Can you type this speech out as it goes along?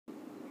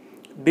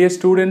Dear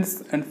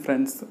students and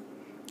friends,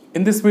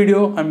 in this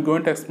video I am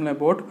going to explain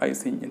about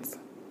IC engines.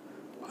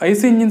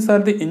 IC engines are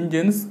the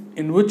engines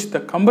in which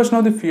the combustion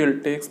of the fuel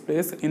takes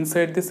place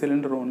inside the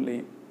cylinder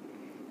only.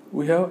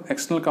 We have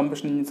external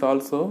combustion engines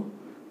also.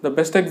 The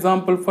best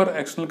example for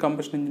external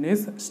combustion engine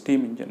is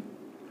steam engine.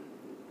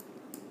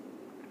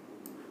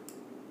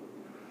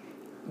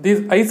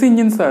 These IC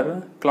engines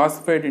are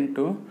classified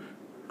into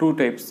two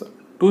types,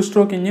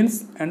 two-stroke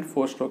engines and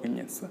four-stroke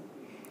engines.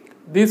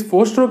 These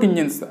four-stroke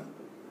engines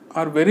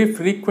are very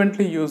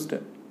frequently used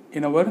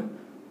in our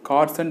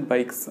cars and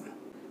bikes.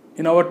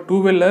 In our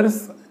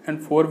two-wheelers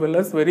and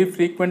four-wheelers, very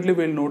frequently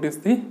we will notice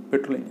the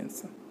petrol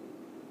engines.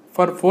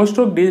 For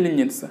four-stroke diesel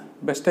engines,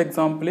 best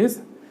example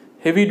is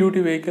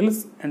heavy-duty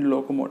vehicles and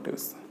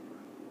locomotives.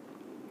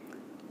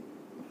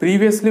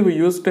 Previously, we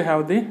used to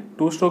have the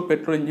two-stroke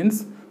petrol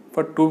engines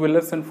for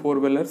two-wheelers and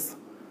four-wheelers.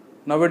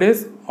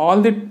 Nowadays,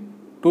 all the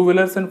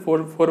two-wheelers and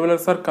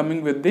four-wheelers are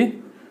coming with the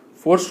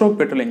four-stroke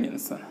petrol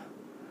engines.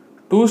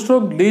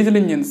 Two-stroke diesel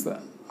engines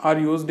are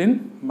used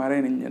in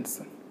marine engines.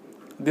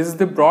 This is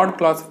the broad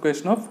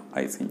classification of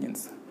IC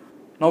engines.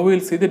 Now we will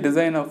see the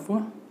design of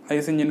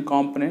IC engine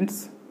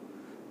components.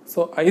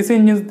 So IC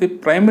engines, the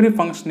primary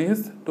function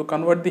is to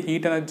convert the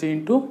heat energy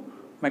into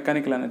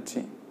mechanical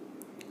energy.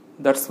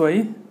 That's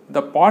why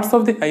the parts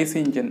of the IC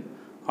engine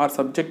are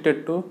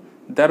subjected to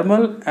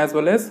thermal as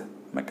well as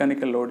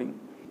mechanical loading.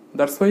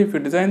 That's why if you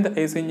design the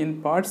IC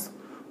engine parts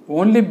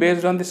only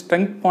based on the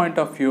strength point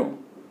of view,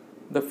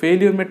 the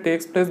failure may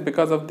take place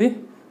because of the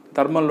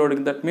thermal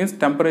loading, that means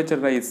temperature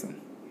rise.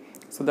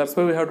 So that's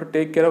why we have to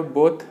take care of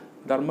both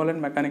thermal and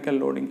mechanical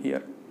loading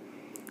here.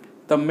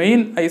 The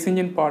main IC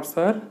engine parts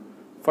are,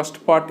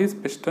 first part is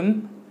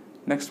piston,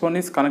 next one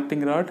is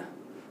connecting rod,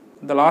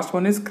 the last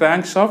one is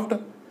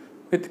crankshaft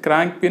with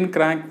crank pin,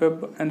 crank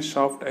web and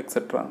shaft,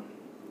 etc.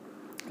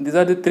 These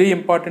are the three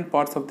important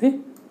parts of the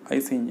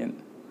IC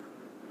engine.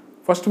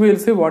 First we will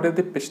see what is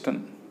the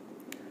piston.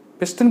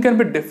 Piston can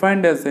be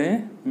defined as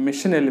a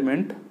machine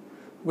element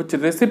which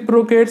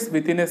reciprocates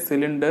within a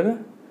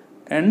cylinder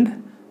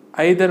and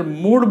either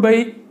moved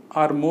by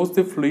or moves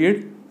the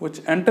fluid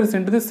which enters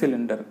into the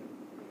cylinder.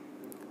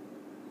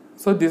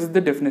 So this is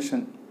the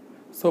definition.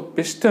 So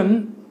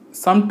piston,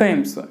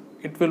 sometimes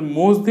it will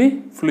move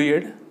the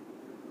fluid,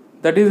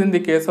 that is in the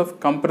case of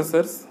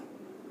compressors.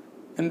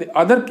 In the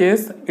other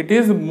case, it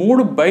is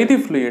moved by the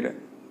fluid,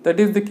 that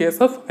is the case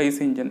of IC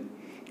engine.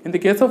 In the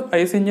case of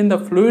IC engine, the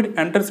fluid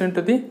enters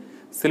into the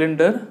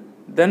cylinder,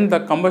 then the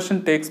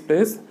combustion takes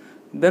place,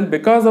 then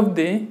because of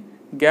the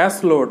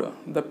gas load,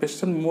 the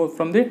piston moves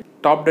from the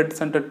top dead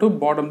center to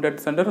bottom dead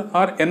center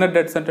or inner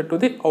dead center to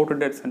the outer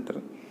dead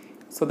center.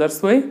 So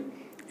that's why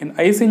in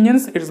IC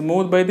engines it is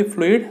moved by the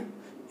fluid,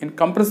 in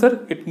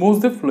compressor it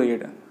moves the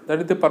fluid.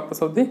 That is the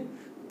purpose of the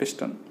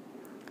piston.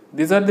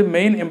 These are the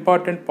main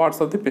important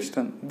parts of the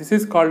piston. This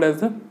is called as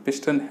the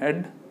piston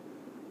head.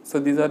 So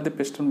these are the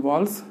piston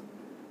valves,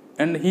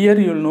 and here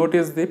you will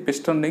notice the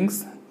piston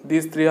rings.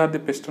 These three are the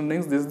piston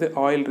rings. This is the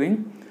oil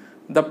ring.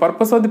 The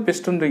purpose of the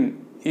piston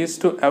ring is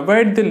to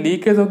avoid the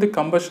leakage of the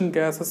combustion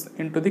gases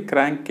into the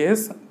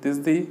crankcase. This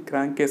is the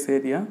crankcase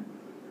area.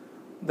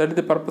 That is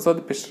the purpose of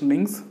the piston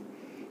rings.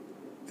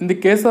 In the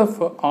case of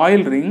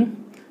oil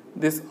ring,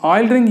 this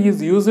oil ring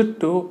is used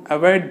to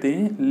avoid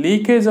the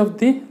leakage of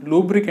the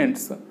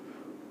lubricants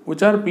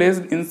which are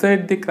placed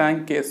inside the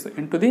crankcase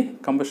into the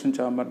combustion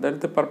chamber. That is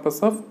the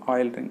purpose of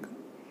oil ring.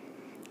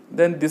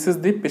 Then this is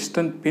the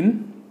piston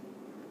pin.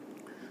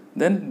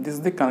 Then this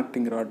is the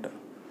connecting rod.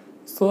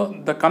 So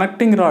the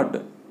connecting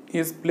rod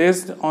is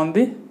placed on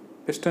the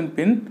piston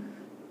pin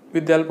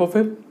with the help of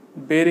a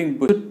bearing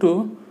bush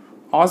to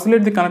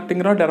oscillate the connecting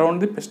rod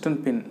around the piston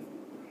pin.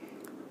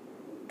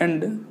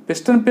 And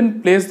piston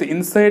pin placed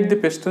inside the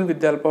piston with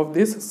the help of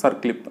this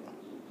circlip.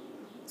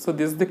 So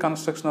this is the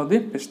construction of the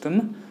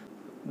piston.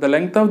 The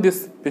length of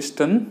this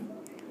piston,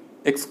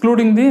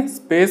 excluding the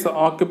space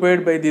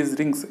occupied by these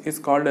rings, is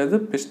called as a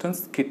piston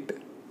skit.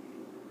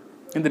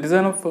 In the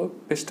design of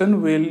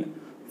piston, we will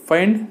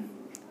find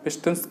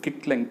piston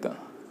skit length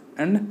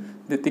and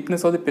the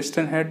thickness of the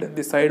piston head,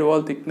 the side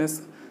wall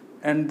thickness,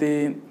 and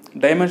the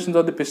dimensions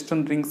of the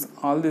piston rings,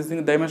 all these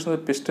things, dimensions of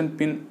the piston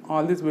pin,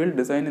 all these we will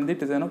design in the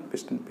design of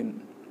piston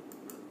pin.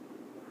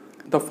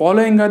 The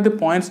following are the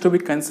points to be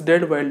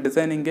considered while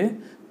designing a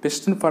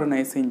piston for an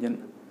IC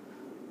engine.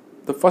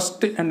 The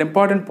first and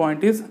important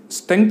point is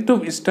strength to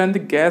withstand the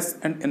gas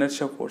and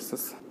inertia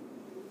forces.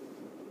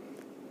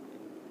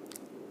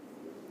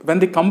 When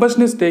the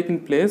combustion is taking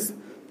place,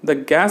 the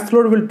gas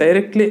load will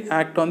directly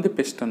act on the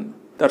piston.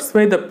 That's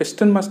why the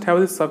piston must have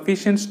the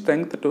sufficient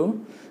strength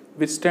to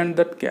withstand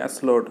that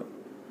gas load.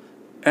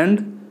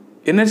 And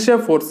inertia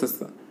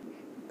forces.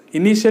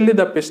 Initially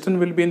the piston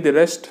will be in the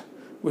rest.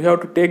 We have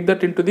to take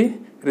that into the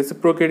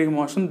reciprocating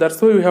motion. That's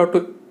why we have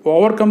to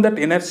overcome that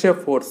inertia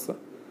force.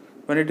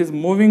 When it is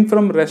moving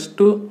from rest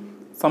to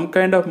some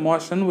kind of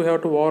motion, we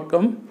have to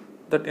overcome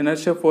that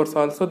inertia force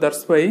also.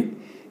 That's why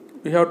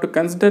we have to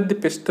consider the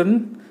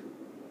piston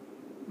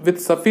with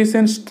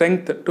sufficient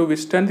strength to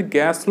withstand the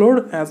gas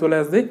load as well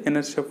as the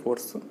inertia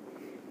force.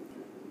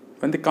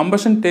 when the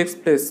combustion takes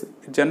place,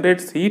 it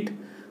generates heat,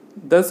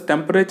 thus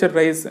temperature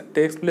rise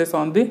takes place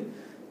on the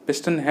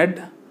piston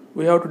head.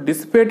 We have to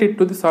dissipate it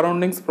to the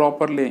surroundings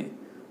properly.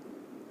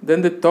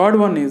 Then the third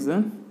one is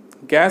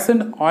gas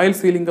and oil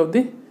sealing of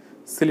the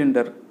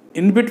cylinder.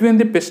 In between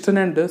the piston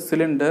and the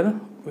cylinder,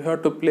 we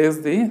have to place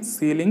the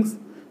sealings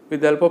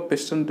with the help of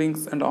piston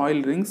rings and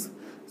oil rings.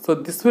 So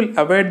this will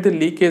avoid the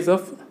leakage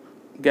of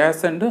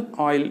gas and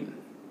oil.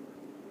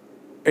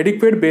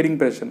 Adequate bearing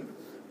pressure.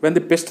 When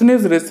the piston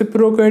is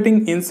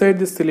reciprocating inside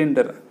the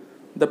cylinder,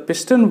 the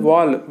piston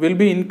wall will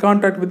be in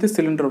contact with the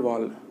cylinder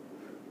wall.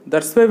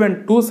 That's why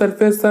when two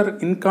surfaces are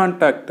in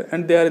contact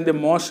and they are in the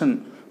motion,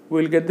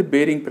 we will get the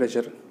bearing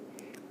pressure.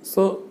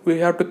 So we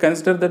have to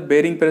consider that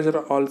bearing pressure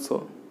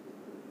also.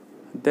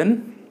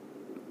 Then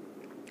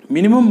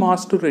minimum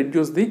mass to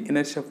reduce the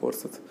inertia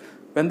forces.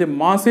 When the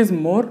mass is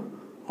more,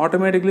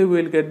 automatically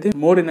we will get the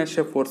more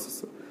inertia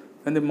forces.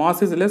 When the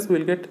mass is less, we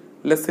will get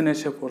less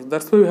inertia force.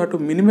 That's why we have to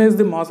minimize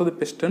the mass of the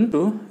piston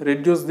to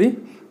reduce the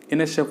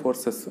inertia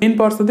forces. Main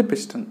parts of the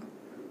piston.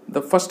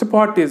 The first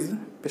part is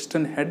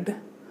piston head.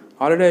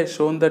 Already I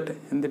shown that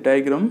in the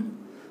diagram.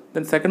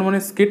 Then second one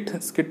is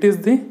skit. Skit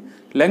is the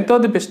length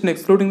of the piston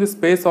excluding the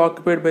space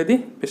occupied by the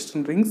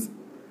piston rings.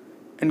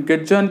 And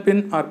gudgeon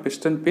pin or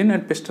piston pin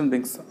and piston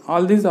rings.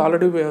 All these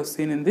already we have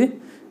seen in the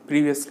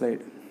previous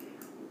slide.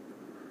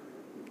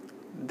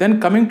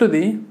 Then coming to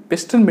the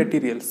piston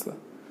materials.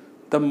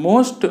 The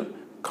most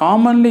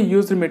commonly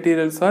used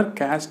materials are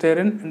cast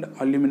iron and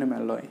aluminum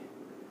alloy.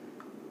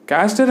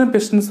 Cast iron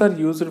pistons are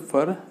used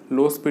for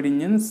low speed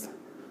engines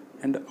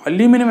and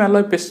aluminum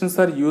alloy pistons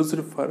are used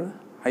for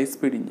high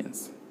speed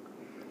engines.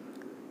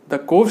 The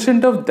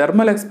coefficient of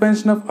thermal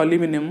expansion of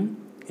aluminum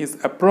is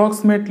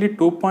approximately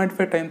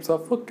 2.5 times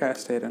of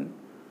cast iron.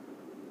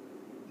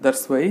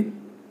 That's why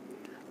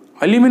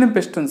aluminum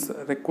pistons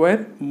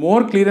require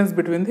more clearance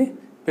between the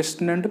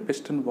piston and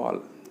piston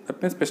wall.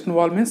 That means piston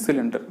wall means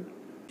cylinder.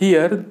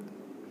 Here,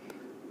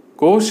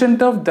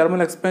 coefficient of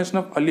thermal expansion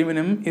of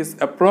aluminum is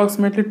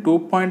approximately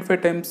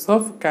 2.5 times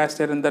of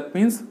cast iron. That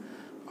means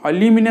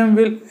aluminum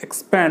will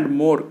expand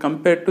more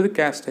compared to the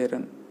cast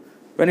iron.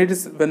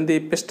 When the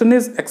piston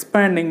is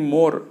expanding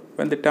more,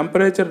 when the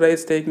temperature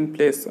rise taking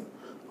place,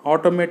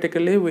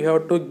 automatically we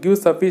have to give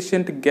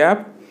sufficient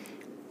gap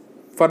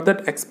for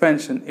that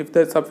expansion. If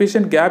the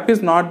sufficient gap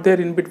is not there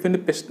in between the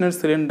piston and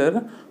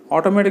cylinder,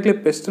 automatically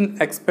piston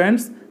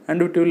expands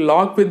and it will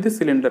lock with the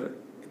cylinder.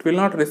 It will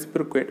not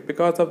reciprocate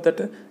because of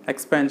that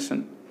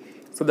expansion.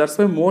 So that's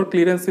why more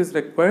clearance is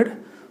required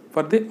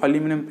for the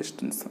aluminum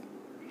pistons.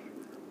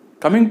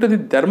 Coming to the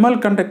thermal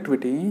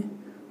conductivity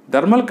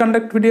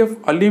of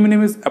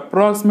aluminum is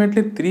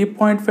approximately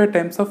 3.5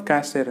 times of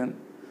cast iron.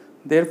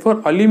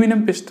 Therefore,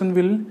 aluminum piston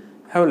will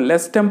have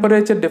less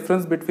temperature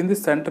difference between the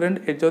center and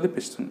edge of the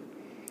piston.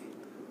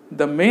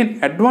 The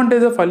main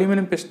advantage of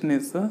aluminum piston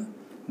is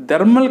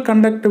thermal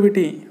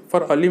conductivity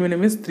for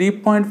aluminum is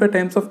 3.5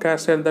 times of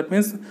cast iron. That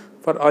means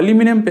for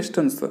aluminum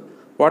pistons,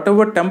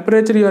 whatever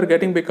temperature you are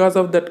getting because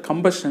of that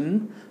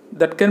combustion,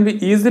 that can be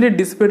easily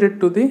dissipated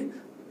to the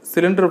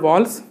cylinder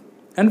walls,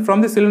 and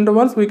from the cylinder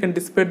walls we can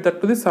dissipate that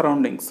to the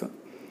surroundings.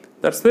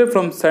 That's why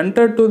from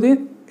center to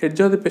the edge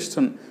of the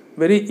piston,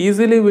 very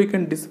easily we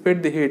can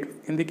dissipate the heat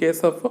in the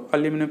case of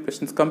aluminum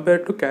pistons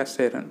compared to cast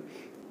iron.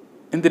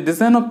 In the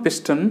design of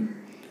piston,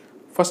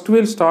 first we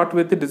will start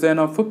with the design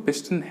of a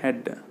piston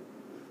head.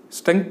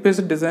 Strength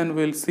based design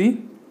we will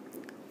see.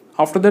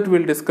 After that we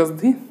will discuss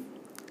the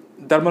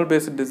thermal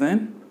based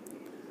design.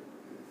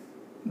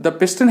 The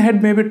piston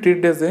head may be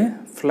treated as a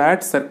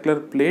flat circular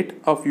plate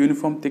of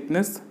uniform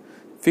thickness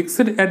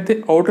fixed at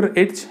the outer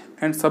edge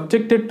and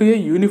subjected to a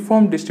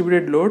uniform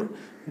distributed load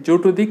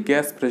due to the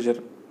gas pressure.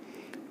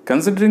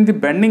 Considering the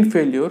bending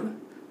failure,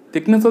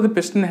 thickness of the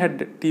piston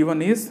head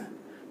T1 is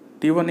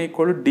T1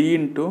 equal to D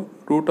into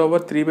root over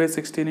 3 by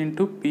 16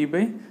 into P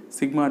by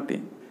sigma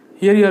T.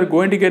 Here you are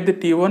going to get the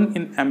T1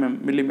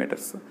 in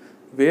millimeters,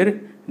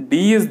 where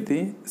D is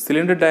the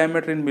cylinder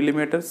diameter in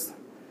millimeters,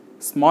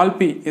 small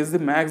p is the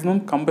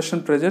maximum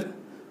combustion pressure.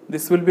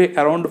 This will be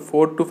around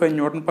 4 to 5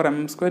 Newton per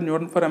mm square.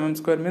 Newton per mm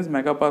square means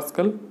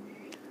megapascal.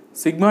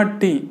 Sigma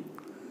T,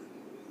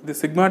 the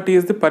sigma T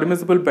is the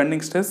permissible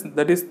bending stress,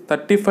 that is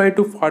 35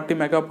 to 40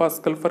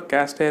 megapascal for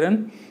cast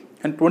iron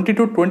and 20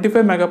 to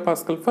 25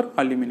 megapascal for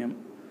aluminum.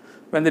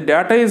 When the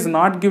data is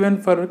not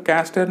given for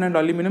cast iron and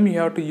aluminum, you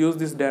have to use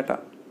this data.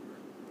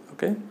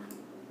 Okay.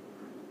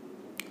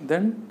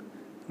 Then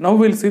now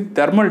we will see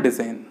thermal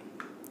design.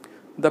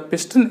 The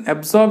piston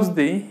absorbs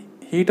the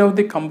heat of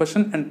the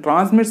combustion and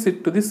transmits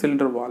it to the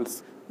cylinder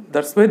walls.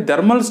 That's why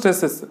thermal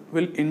stresses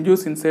will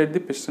induce inside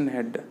the piston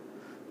head.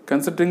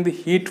 Considering the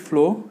heat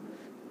flow,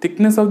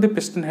 thickness of the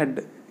piston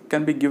head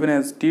can be given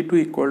as T2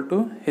 equal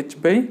to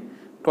H by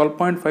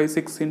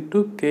 12.56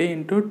 into K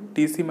into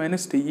Tc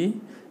minus Te,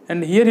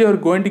 and here you are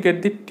going to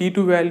get the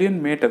T2 value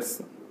in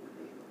meters.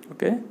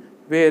 Okay,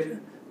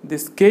 where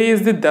this K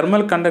is the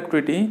thermal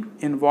conductivity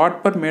in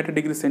watt per meter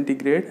degree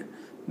centigrade.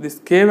 This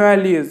K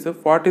value is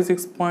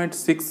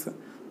 46.6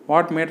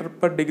 watt meter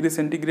per degree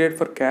centigrade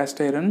for cast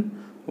iron,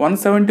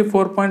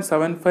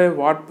 174.75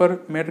 watt per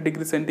meter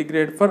degree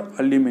centigrade for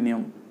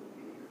aluminium.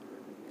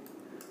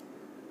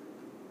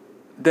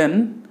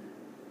 Then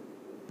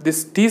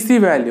this Tc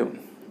value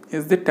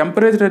is the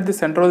temperature at the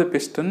center of the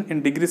piston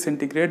in degree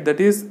centigrade, that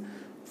is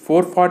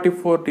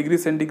 444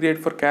 degrees centigrade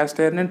for cast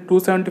iron and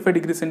 275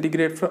 degrees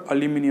centigrade for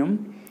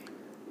aluminium.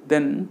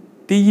 Then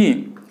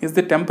Te is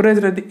the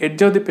temperature at the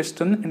edge of the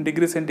piston in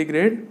degree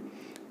centigrade,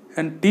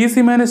 and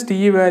Tc minus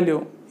Te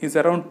value is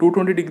around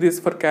 220 degrees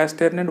for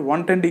cast iron and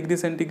 110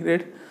 degrees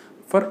centigrade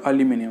for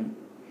aluminium.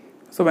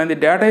 So when the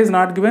data is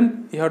not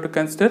given, you have to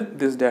consider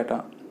this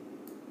data.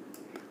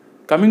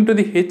 Coming to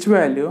the H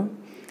value,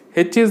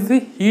 H is the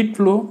heat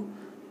flow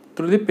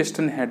through the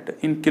piston head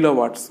in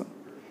kilowatts.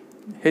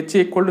 H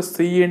equal to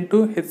C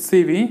into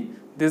HCV.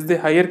 This is the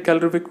higher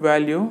calorific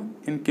value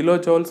in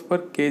kilojoules per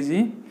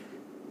kg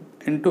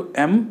into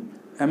M.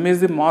 M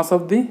is the mass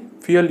of the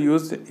fuel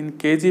used in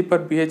kg per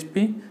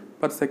bhp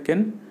per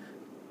second,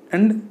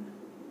 and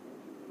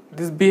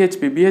this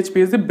bhp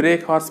is the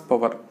brake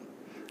horsepower,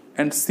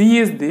 and C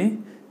is the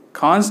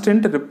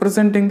constant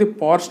representing the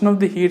portion of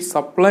the heat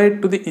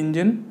supplied to the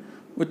engine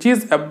which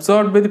is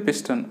absorbed by the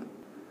piston.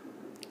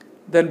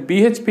 Then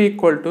bhp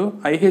equal to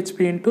ihp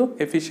into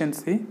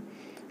efficiency.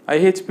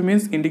 ihp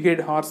means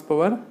indicated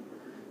horsepower.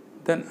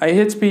 Then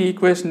ihp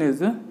equation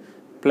is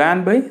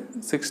plan by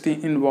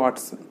 60 in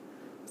watts.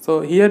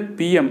 So here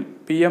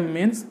PM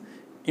means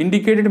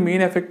indicated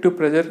mean effective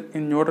pressure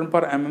in Newton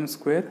per mm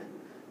square.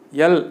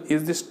 L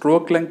is the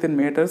stroke length in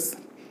meters.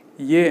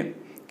 A,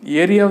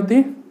 area of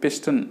the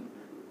piston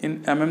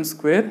in mm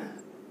square.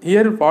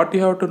 Here what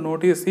you have to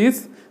notice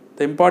is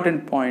the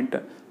important point.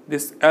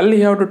 This L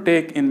you have to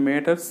take in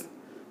meters,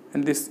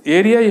 and this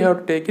area you have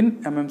to take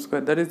in mm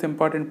square. That is the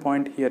important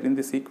point here in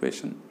this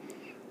equation.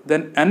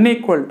 Then N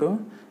equal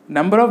to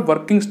number of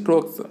working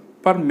strokes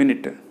per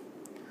minute.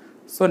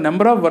 So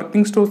number of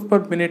working strokes per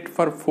minute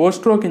for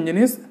 4-stroke engine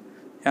is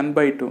N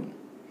by 2.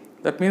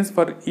 That means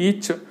for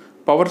each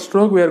power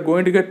stroke we are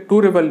going to get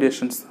 2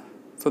 revolutions.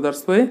 So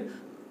that's why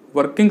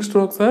working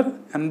strokes are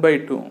N by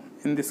 2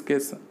 in this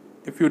case.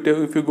 If you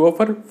go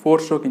for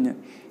 4-stroke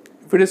engine.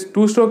 If it is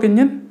 2-stroke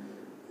engine,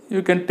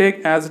 you can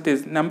take as it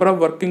is. Number of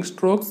working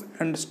strokes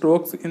and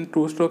strokes in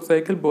 2-stroke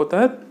cycle both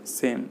are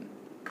same.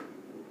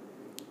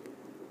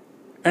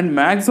 And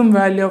maximum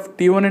value of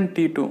T1 and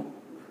T2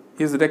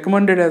 is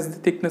recommended as the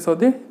thickness of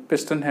the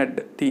piston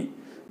head T.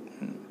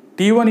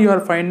 T1 you are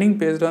finding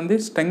based on the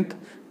strength,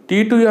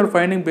 T2 you are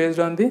finding based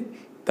on the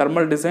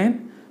thermal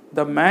design.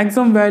 The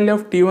maximum value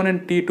of T1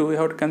 and T2 you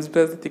have to consider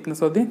as the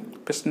thickness of the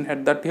piston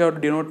head, that you have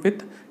to denote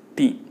with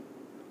T.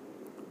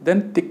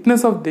 Then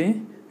thickness of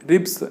the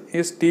ribs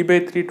is T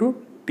by 3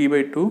 to T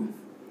by 2,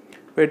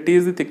 where T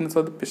is the thickness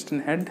of the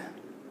piston head.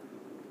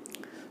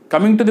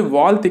 Coming to the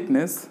wall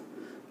thickness,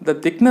 the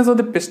thickness of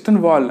the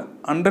piston wall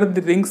under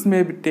the rings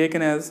may be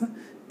taken as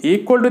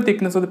equal to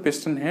thickness of the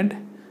piston head,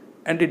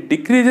 and it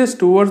decreases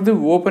towards the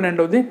open end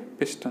of the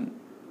piston.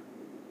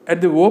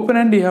 At the open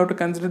end you have to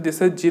consider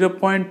this as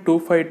 0.25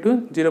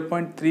 to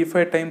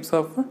 0.35 times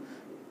of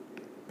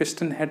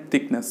piston head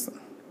thickness,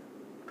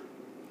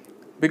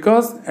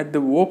 because at the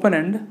open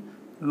end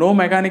no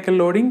mechanical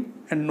loading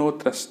and no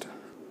thrust.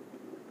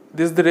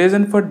 This is the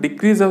reason for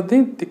decrease of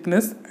the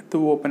thickness at the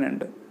open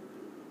end.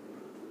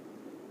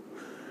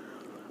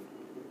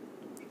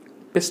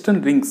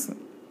 Piston rings.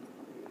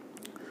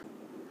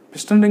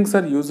 Piston rings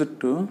are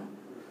used to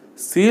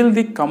seal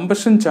the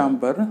combustion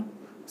chamber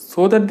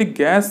so that the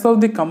gas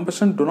of the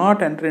combustion do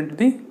not enter into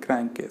the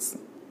crankcase.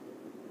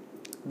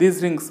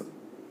 These rings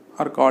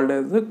are called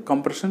as the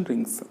compression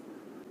rings.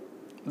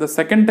 The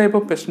second type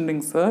of piston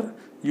rings are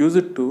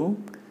used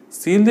to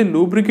seal the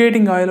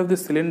lubricating oil of the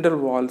cylinder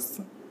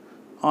walls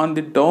on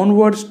the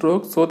downward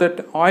stroke so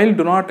that oil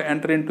do not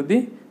enter into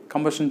the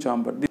combustion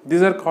chamber.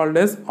 These are called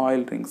as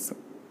oil rings.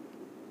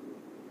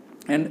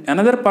 And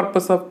another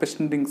purpose of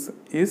piston rings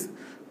is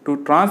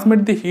to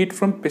transmit the heat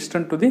from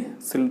piston to the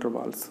cylinder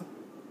walls.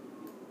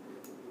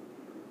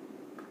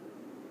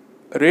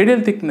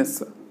 Radial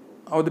thickness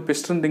of the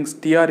piston rings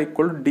TR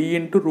equal to D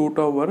into root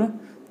over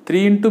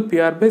 3 into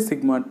PR by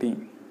sigma T.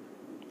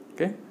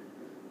 Okay,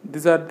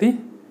 these are the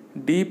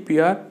D,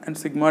 PR and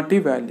sigma T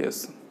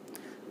values.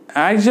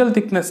 Axial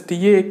thickness TA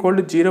equal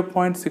to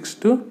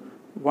 0.6 to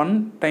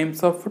 1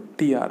 times of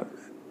TR.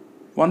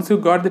 Once you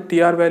got the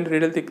TR value,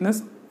 radial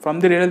thickness, from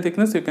the radial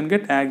thickness you can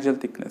get axial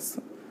thickness.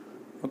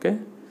 Okay,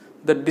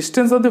 the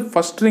distance of the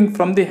first ring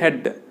from the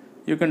head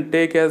you can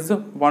take as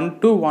 1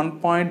 to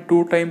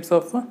 1.2 times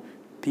of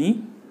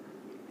T.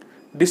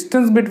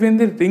 Distance between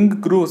the ring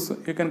grooves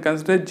you can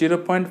consider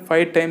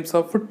 0.5 times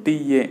of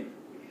TA.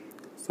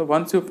 So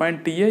once you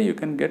find TA you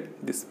can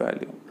get this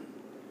value.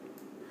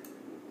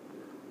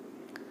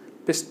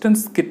 Piston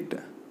skit.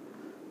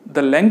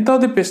 The length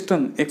of the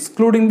piston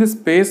excluding the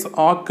space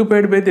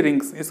occupied by the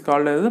rings is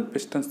called as a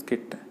piston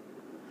skit.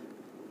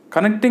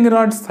 Connecting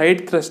rod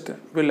side thrust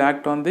will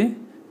act on the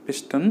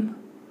piston.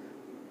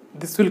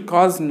 This will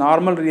cause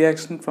normal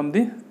reaction from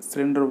the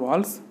cylinder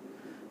walls.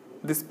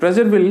 This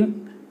pressure will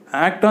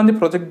act on the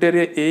project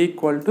area A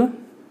equal to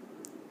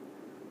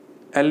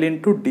L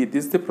into D.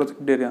 This is the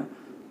projected area.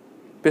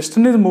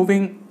 Piston is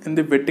moving in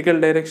the vertical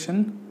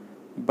direction,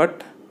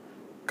 but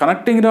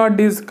connecting rod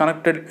is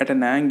connected at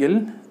an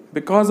angle.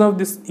 Because of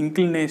this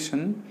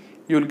inclination,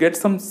 you will get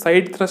some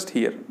side thrust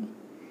here.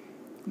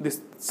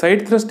 This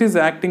side thrust is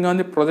acting on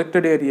the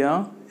projected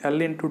area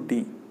L into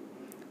D.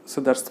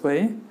 So that's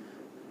why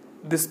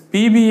this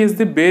PB is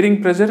the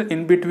bearing pressure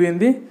in between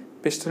the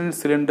piston and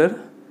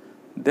cylinder.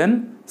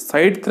 Then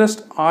side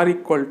thrust R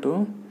equal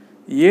to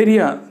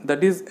area,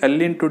 that is L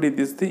into D,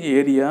 this is the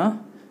area,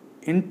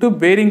 into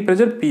bearing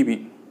pressure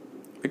PB,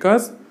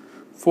 because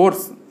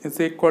force is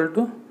equal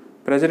to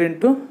pressure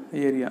into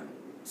area.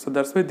 So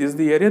that's why this is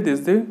the area, this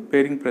is the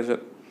bearing pressure.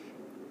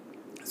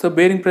 So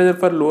bearing pressure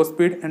for low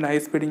speed and high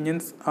speed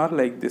engines are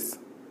like this.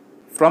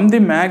 From the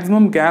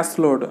maximum gas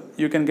load,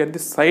 you can get the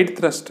side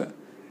thrust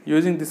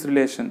using this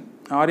relation,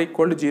 R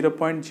equal to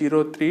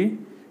 0.03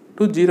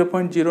 to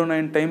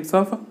 0.09 times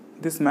of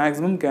this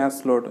maximum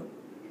gas load.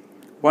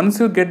 Once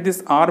you get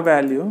this R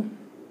value,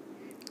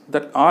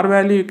 that R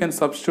value you can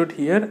substitute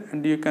here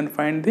and you can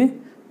find the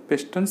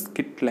piston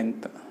skid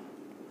length.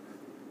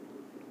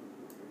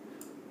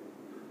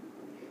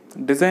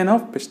 Design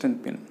of piston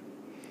pin.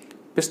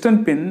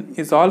 Piston pin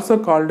is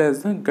also called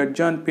as a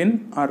gudgeon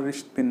pin or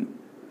wrist pin.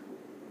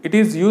 It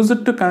is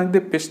used to connect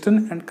the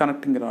piston and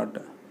connecting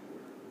rod.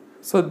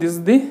 So this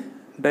is the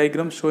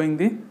diagram showing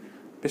the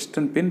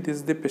piston pin. This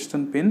is the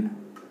piston pin.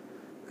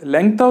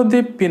 Length of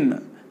the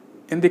pin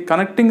in the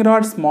connecting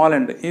rod small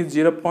end is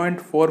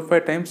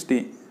 0.45 times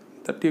D.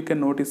 That you can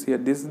notice here.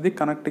 This is the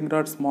connecting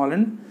rod small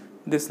end.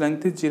 This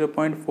length is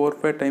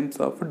 0.45 times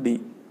of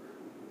D.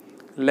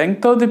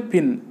 Length of the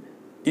pin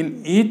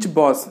in each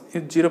boss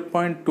is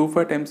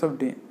 0.25 times of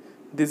D.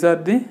 These are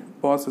the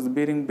bosses,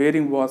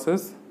 bearing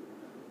bosses.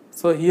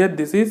 So here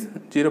this is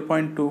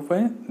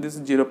 0.25, this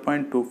is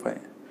 0.25,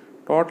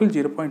 total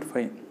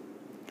 0.5.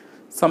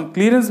 Some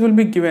clearance will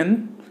be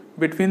given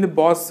between the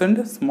boss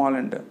and small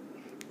end.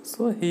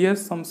 So here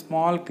some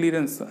small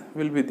clearance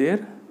will be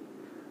there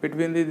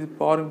between the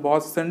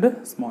boss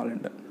and small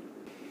end.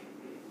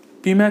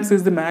 Pmax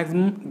is the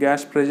maximum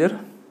gas pressure.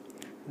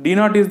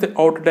 D0 is the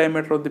outer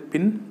diameter of the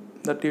pin,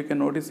 that you can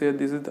notice here.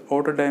 This is the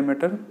outer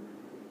diameter.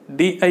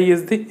 Di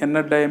is the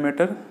inner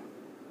diameter,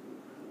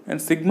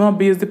 and sigma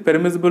b is the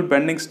permissible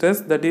bending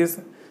stress, that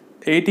is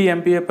 80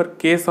 MPa per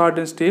case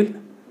hardened steel,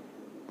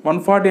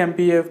 140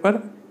 MPa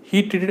per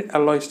heat treated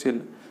alloy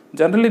steel.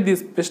 Generally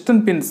these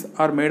piston pins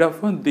are made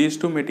of these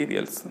two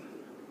materials.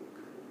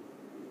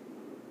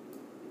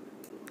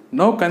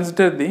 Now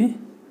consider the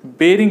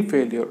bearing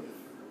failure.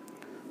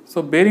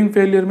 So bearing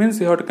failure means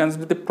you have to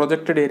consider the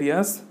projected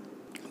areas.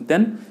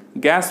 Then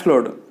gas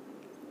load,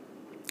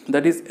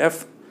 that is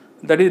F,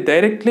 that is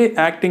directly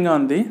acting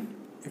on the,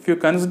 if you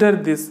consider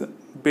this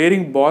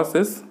bearing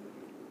bosses,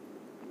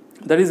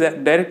 that is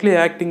directly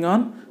acting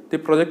on the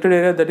projected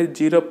area, that is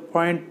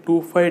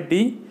 0.25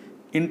 D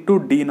into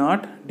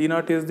D0.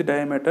 D0 is the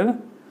diameter.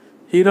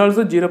 Here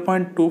also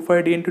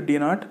 0.25 D into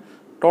D0.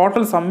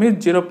 Total sum is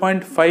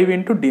 0.5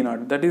 into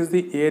D0, that is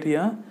the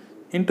area,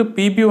 into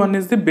PB1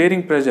 is the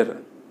bearing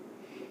pressure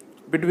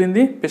between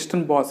the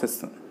piston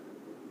bosses.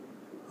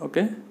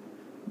 Okay.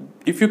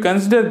 If you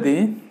consider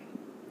the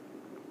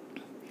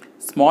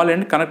small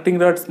end, connecting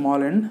rod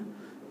small end,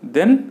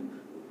 then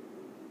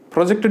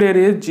projected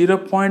area is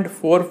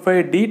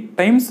 0.45 D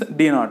times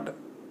D0.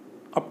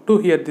 Up to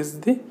here, this is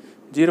the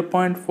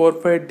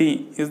 0.45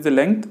 D is the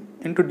length,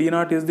 into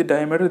D0 is the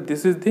diameter,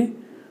 this is the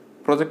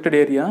projected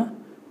area,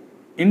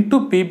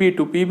 into PB2.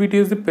 PB2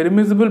 is the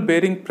permissible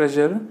bearing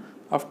pressure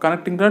of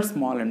connecting rod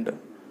small end.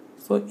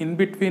 So in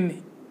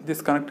between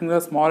this connecting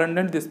rod small end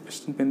and this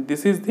piston pin,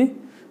 this is the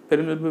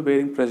permissible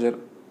bearing pressure.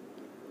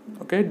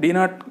 Okay,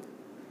 D0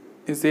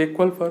 is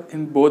equal for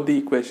in both the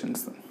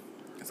equations.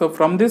 So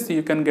from this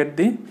you can get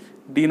the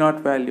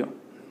D0 value.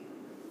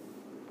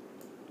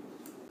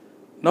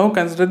 Now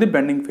consider the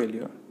bending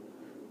failure.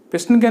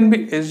 Piston can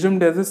be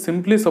assumed as a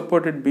simply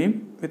supported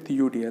beam with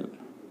UDL.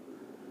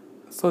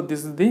 So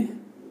this is the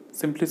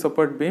simply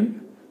supported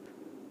beam.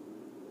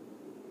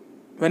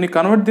 When you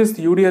convert this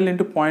UDL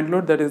into point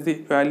load, that is the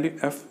value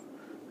F,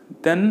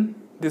 then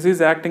this is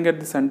acting at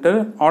the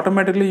center.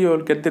 Automatically you will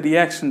get the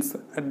reactions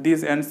at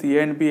these ends A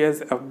and B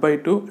as F by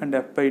 2 and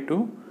F by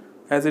 2,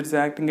 as it is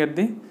acting at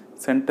the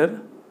center.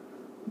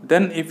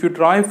 Then if you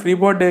draw a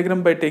freeboard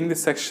diagram by taking the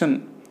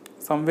section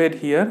somewhere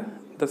here,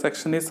 the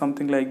section is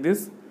something like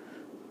this.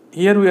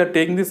 Here we are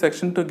taking the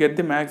section to get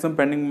the maximum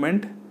bending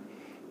moment.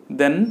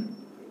 Then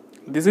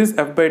this is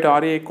F by 2,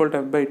 RA equal to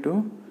F by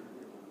 2.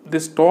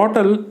 This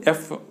total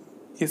F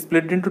is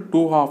split into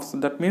two halves.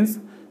 That means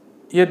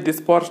here this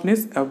portion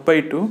is F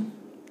by 2.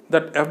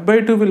 That F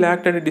by 2 will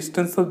act at a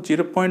distance of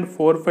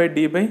 0.45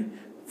 D by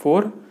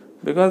 4,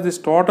 because this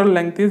total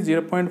length is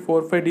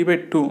 0.45 D by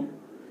 2.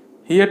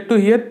 Here to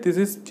here this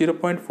is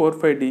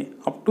 0.45 D.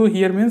 Up to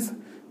here means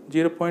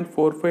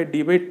 0.45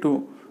 D by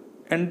 2.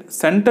 And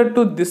center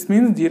to this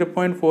means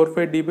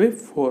 0.45 D by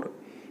 4.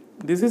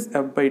 This is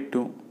F by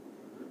 2.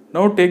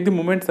 Now take the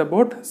moments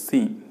about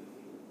C.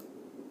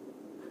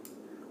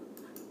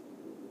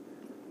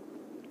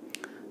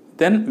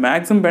 then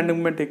maximum bending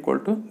moment equal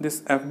to this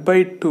F by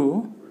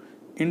 2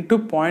 into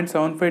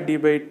 0.75 d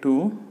by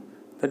 2,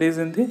 that is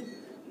in the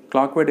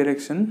clockwise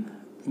direction,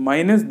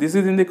 minus this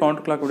is in the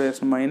counterclockwise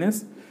direction,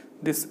 minus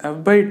this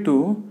F by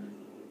 2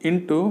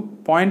 into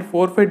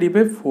 0.45 d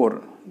by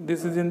 4,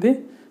 this is in the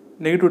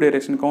negative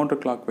direction,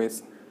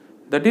 counterclockwise.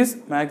 That is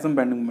maximum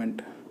bending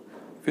moment.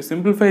 If you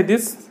simplify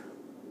this,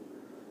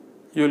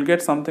 you will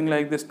get something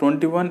like this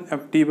 21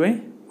 ft by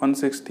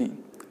 160.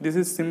 This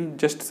is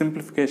just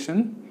simplification.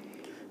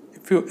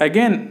 If you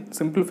again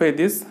simplify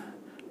this,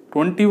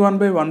 21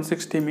 by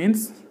 160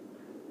 means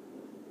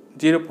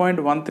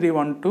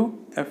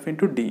 0.1312 f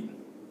into d.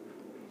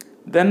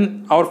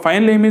 Then our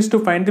final aim is to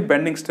find the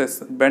bending stress.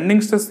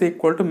 Bending stress is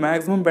equal to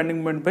maximum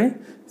bending moment by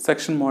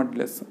section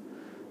modulus.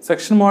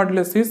 Section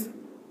modulus is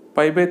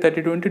pi by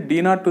 32 into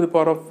d naught to the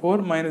power of 4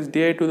 minus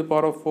di to the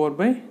power of 4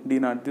 by d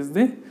naught. This is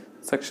the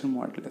section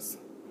modulus.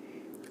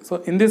 So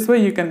in this way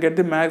you can get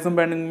the maximum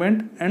bending moment,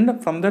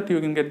 and from that you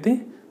can get the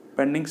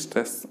bending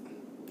stress.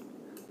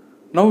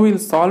 Now we will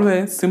solve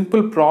a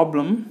simple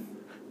problem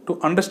to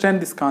understand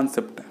this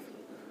concept.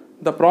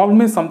 The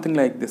problem is something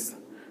like this.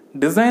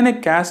 Design a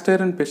cast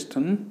iron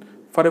piston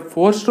for a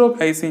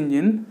 4-stroke IC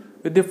engine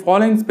with the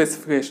following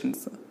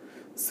specifications.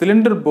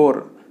 Cylinder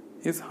bore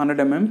is 100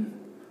 mm.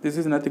 This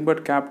is nothing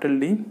but capital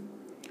D.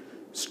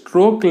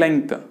 Stroke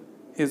length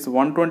is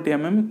 120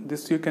 mm.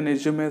 This you can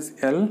assume as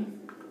L.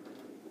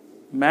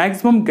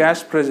 Maximum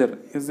gas pressure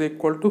is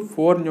equal to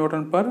 4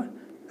 Newton per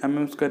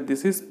mm square.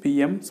 This is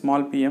PM,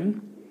 small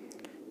pm.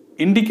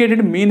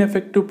 Indicated mean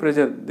effective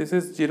pressure, this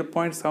is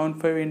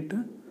 0.75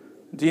 into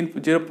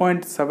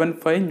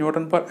 0.75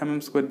 Newton per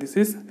mm square. This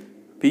is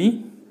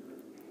P.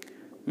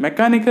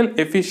 Mechanical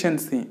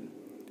efficiency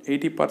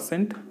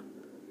 80%.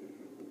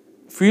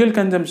 Fuel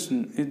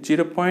consumption is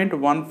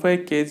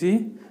 0.15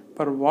 kg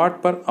per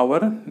watt per hour.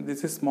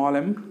 This is small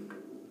m.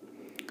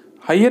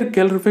 Higher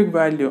calorific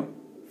value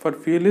for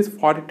fuel is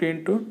 42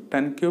 into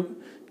 10 cube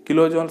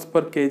kilojoules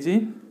per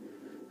kg.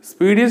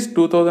 Speed is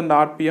 2000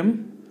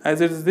 rpm, as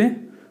it is the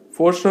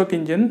 4-stroke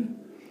engine.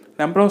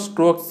 Number of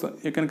strokes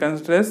you can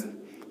consider as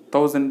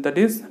 1000, that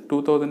is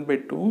 2000 by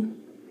 2.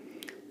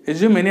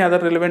 Assume any other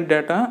relevant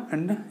data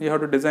and you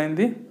have to design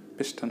the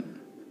piston.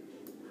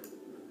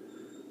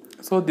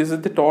 So this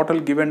is the total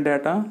given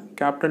data: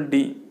 capital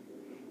D,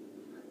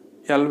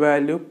 L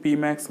value, P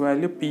max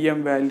value,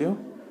 PM value,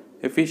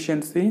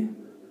 efficiency,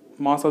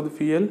 mass of the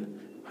fuel,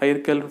 higher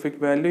calorific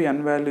value,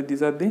 N value.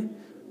 These are the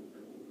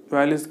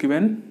values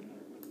given.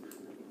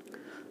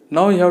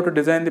 Now you have to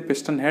design the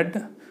piston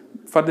head.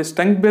 For the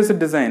strength based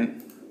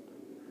design,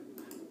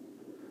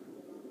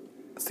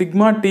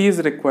 sigma T is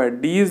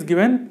required. D is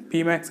given,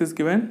 P max is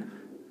given,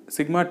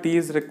 sigma T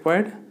is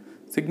required.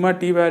 Sigma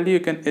T value you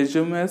can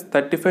assume as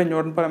 35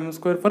 Newton per mm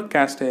square for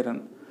cast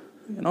iron.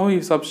 Now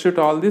you substitute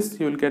all this,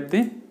 you will get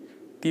the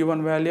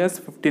T1 value as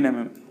 15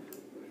 mm.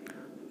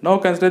 Now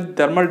consider the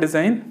thermal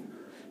design.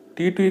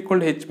 T2 equal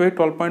to H by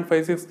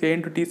 12.56 K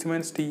into T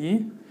Siemens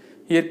TE.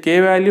 Here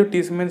K value,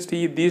 T Siemens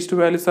TE, these two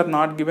values are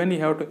not given. You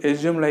have to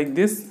assume like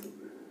this.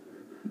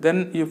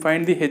 Then you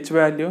find the H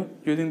value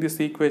using this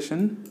equation.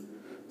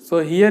 So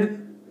here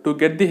to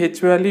get the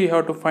H value, you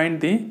have to find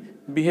the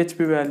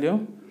BHP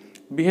value.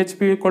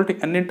 BHP equal to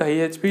N into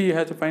IHP, you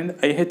have to find the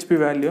IHP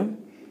value.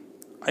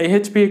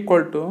 IHP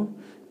equal to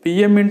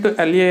PM into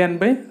LAN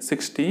by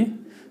 60.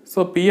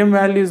 So PM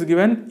value is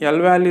given, L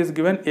value is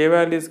given, A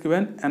value is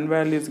given, N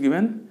value is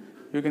given.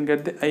 You can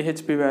get the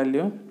IHP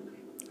value.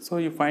 So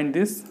you find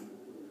this.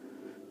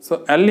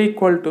 So L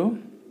equal to,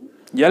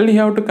 L you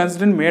have to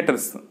consider in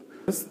meters.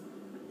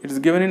 It is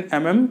given in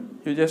mm,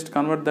 you just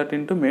convert that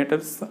into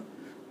meters.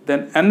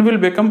 Then N will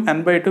become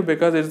N by 2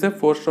 because it is a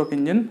 4-stroke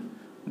engine.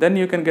 Then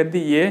you can get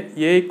the A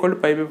equal to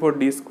pi by 4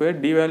 d square.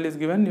 D value is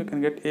given, you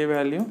can get A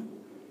value.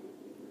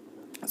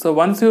 So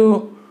once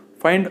you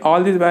find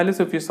all these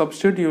values, if you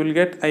substitute, you will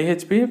get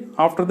IHP.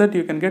 After that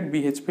you can get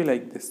BHP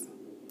like this.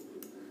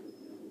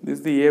 This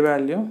is the A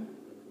value,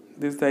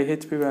 this is the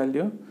IHP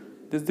value,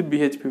 this is the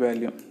BHP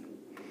value.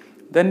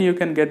 Then you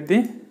can get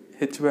the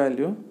H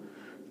value.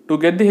 To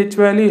get the H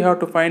value, you have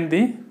to find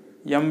the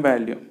M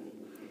value.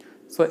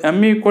 So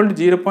M equal to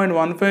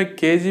 0.15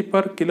 kg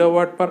per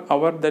kilowatt per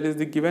hour, that is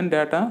the given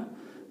data.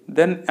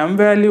 Then M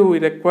value we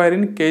require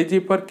in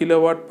kg per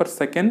kilowatt per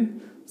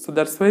second. So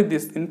that's why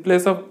this, in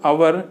place of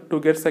hour to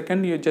get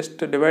second, you just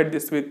divide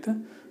this with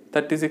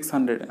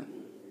 3600.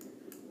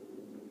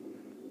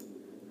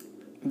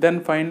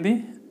 Then find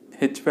the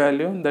H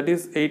value, that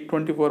is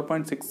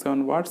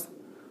 824.67 watts.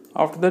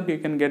 After that you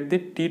can get the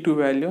T2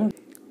 value,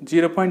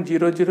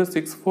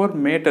 0.0064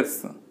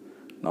 meters.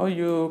 Now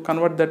you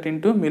convert that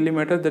into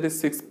millimeters, that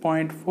is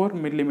 6.4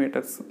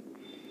 millimeters.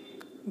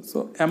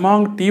 So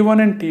among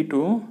T1 and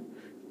T2,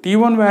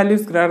 T1 value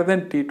is greater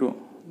than T2.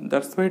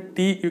 That's why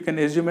T you can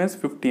assume as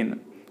 15,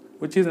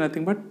 which is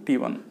nothing but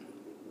T1.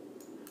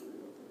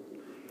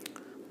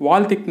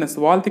 Wall thickness is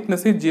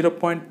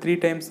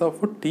 0.3 times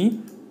of T.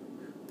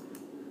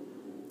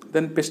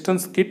 Then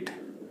pistons kit.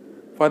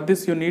 For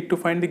this you need to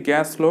find the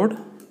gas load.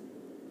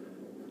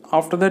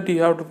 After that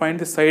you have to find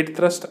the side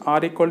thrust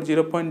R equal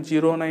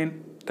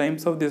 0.09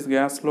 times of this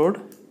gas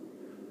load.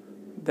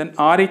 Then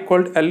R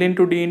equal to L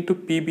into D into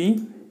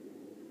PB.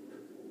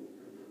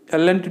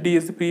 L into D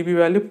is the PB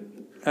value.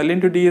 L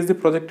into D is the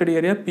projected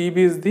area. PB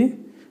is the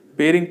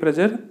bearing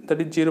pressure, that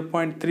is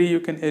 0.3 you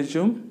can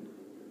assume.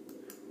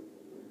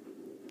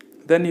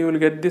 Then you will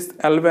get this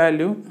L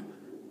value.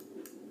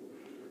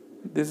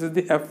 This is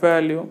the F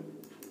value.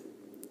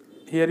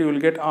 Here you will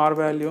get R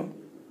value.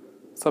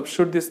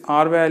 Substitute this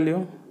R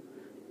value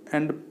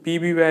and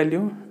PB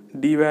value,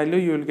 D value,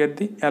 you will get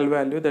the L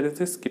value, that is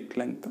the skid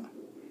length.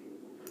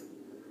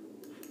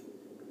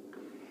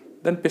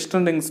 Then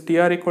piston rings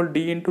TR equal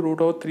D into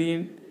root over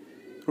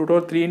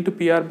 3 into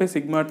PR by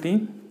sigma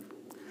T.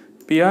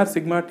 PR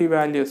sigma T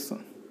values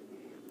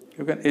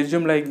you can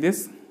assume like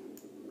this,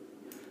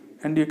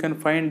 and you can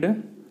find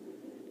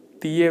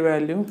TA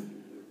value.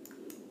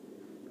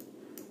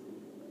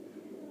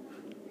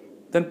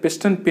 Then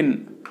piston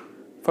pin.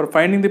 For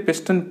finding the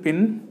piston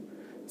pin,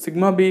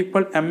 sigma B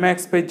equal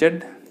Mmax by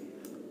Z.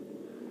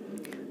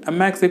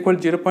 Mmax equal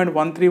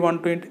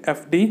 0.1312 into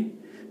FD.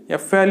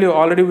 F value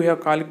already we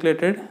have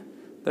calculated,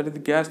 that is the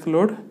gas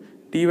load.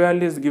 D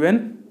value is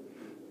given.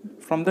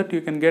 From that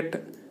you can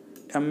get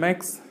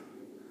Mx.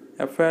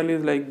 F value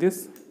is like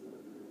this.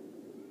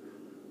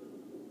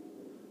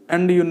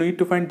 And you need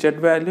to find Z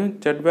value.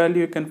 Z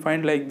value you can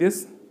find like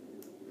this.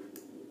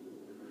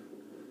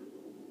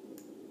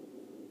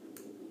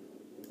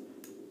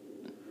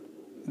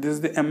 This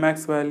is the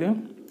Mmax value.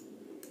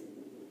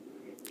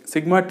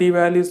 Sigma T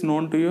value is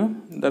known to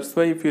you. That's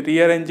why if you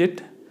rearrange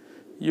it,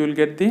 you will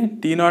get the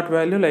T0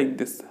 value like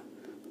this.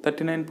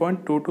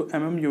 39.22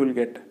 mm you will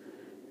get.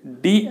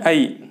 Di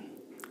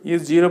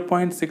is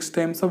 0.6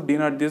 times of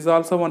D0. This is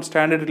also one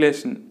standard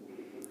relation.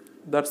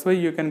 That's why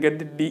you can get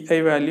the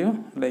Di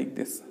value like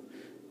this.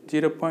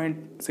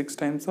 0.6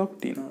 times of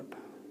D0.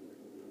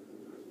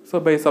 So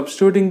by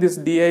substituting this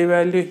Di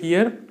value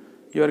here,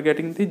 you are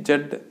getting the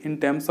Z in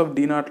terms of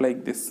D0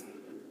 like this.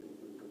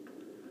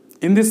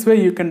 In this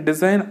way you can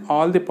design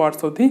all the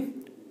parts of the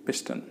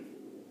piston.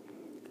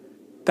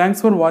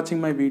 Thanks for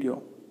watching my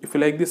video. If you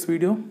like this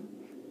video,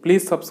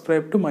 please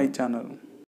subscribe to my channel.